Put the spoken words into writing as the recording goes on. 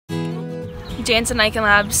Jansen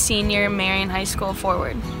Eichenlaub, senior, Marian High School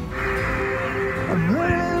forward.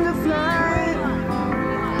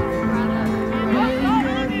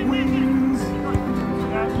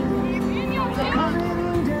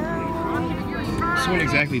 So when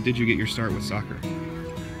exactly did you get your start with soccer?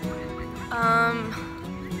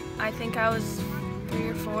 I think I was 3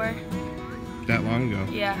 or 4. That long ago?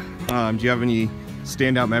 Yeah. Do you have any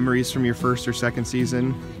standout memories from your first or second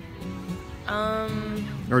season?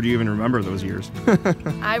 Or do you even remember those years?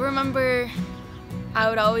 I remember I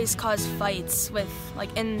would always cause fights with,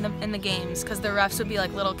 like, in the games, because the refs would be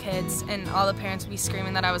like little kids, and all the parents would be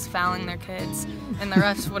screaming that I was fouling their kids, and the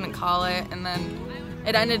refs wouldn't call it, and then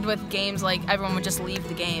it ended with games like everyone would just leave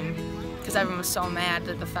the game because everyone was so mad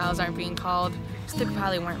that the fouls aren't being called. So they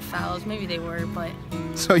probably weren't fouls, maybe they were, but...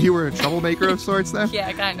 So you were a troublemaker of sorts then?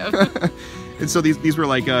 Yeah, kind of. And so these were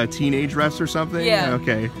like teenage refs or something? Yeah.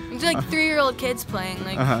 Okay. It was like 3-year-old kids playing,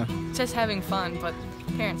 like just having fun, but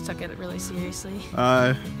parents took it really seriously.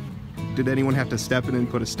 Did anyone have to step in and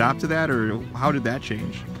put a stop to that, or how did that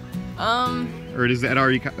change? Or is that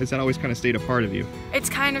always kind of stayed a part of you? It's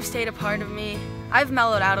kind of stayed a part of me. I've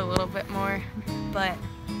mellowed out a little bit more, but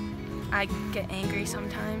I get angry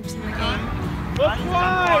sometimes in the game. Look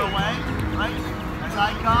wide! As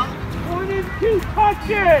I come. 1 and 2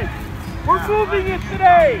 touches! We're moving it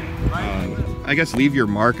today! I guess leave your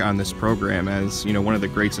mark on this program as, you know, one of the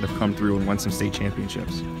greats that have come through and won some state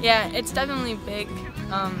championships. Yeah, it's definitely big.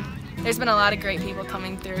 There's been a lot of great people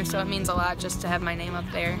coming through, so it means a lot just to have my name up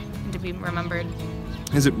there and to be remembered.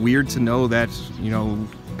 Is it weird to know that, you know,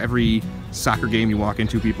 every soccer game you walk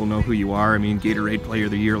into, people know who you are? I mean, Gatorade Player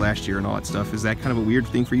of the Year last year and all that stuff. Is that kind of a weird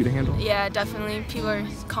thing for you to handle? Yeah, definitely. People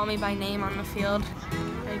call me by name on the field.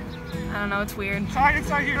 I don't know, it's weird. Inside,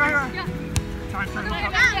 right.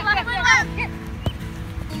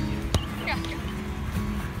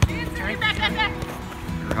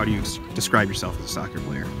 How do you describe yourself as a soccer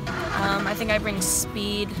player? I think I bring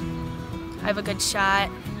speed. I have a good shot.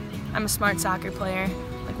 I'm a smart soccer player.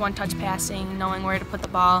 Like one-touch passing, knowing where to put the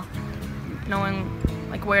ball, knowing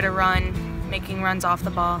like where to run, making runs off the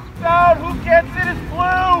ball. Down, who gets it is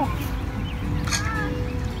blue!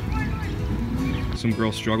 Some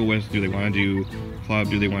girls struggle with, do they want to do club,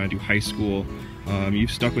 do they want to do high school?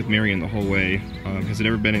 You've stuck with Marian the whole way. Has it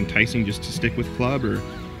ever been enticing just to stick with club, or?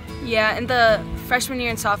 Yeah, in the freshman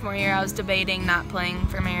year and sophomore year I was debating not playing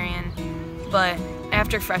for Marian, but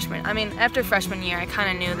after freshman year I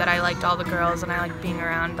kind of knew that I liked all the girls and I liked being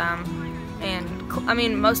around them. And I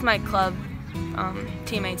mean, most of my club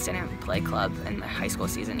teammates didn't play club in the high school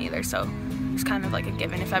season either, so it was kind of like a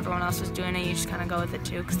given. If everyone else was doing it, you just kind of go with it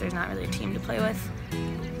too, because there's not really a team to play with.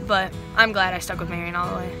 But I'm glad I stuck with Marian all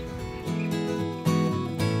the way.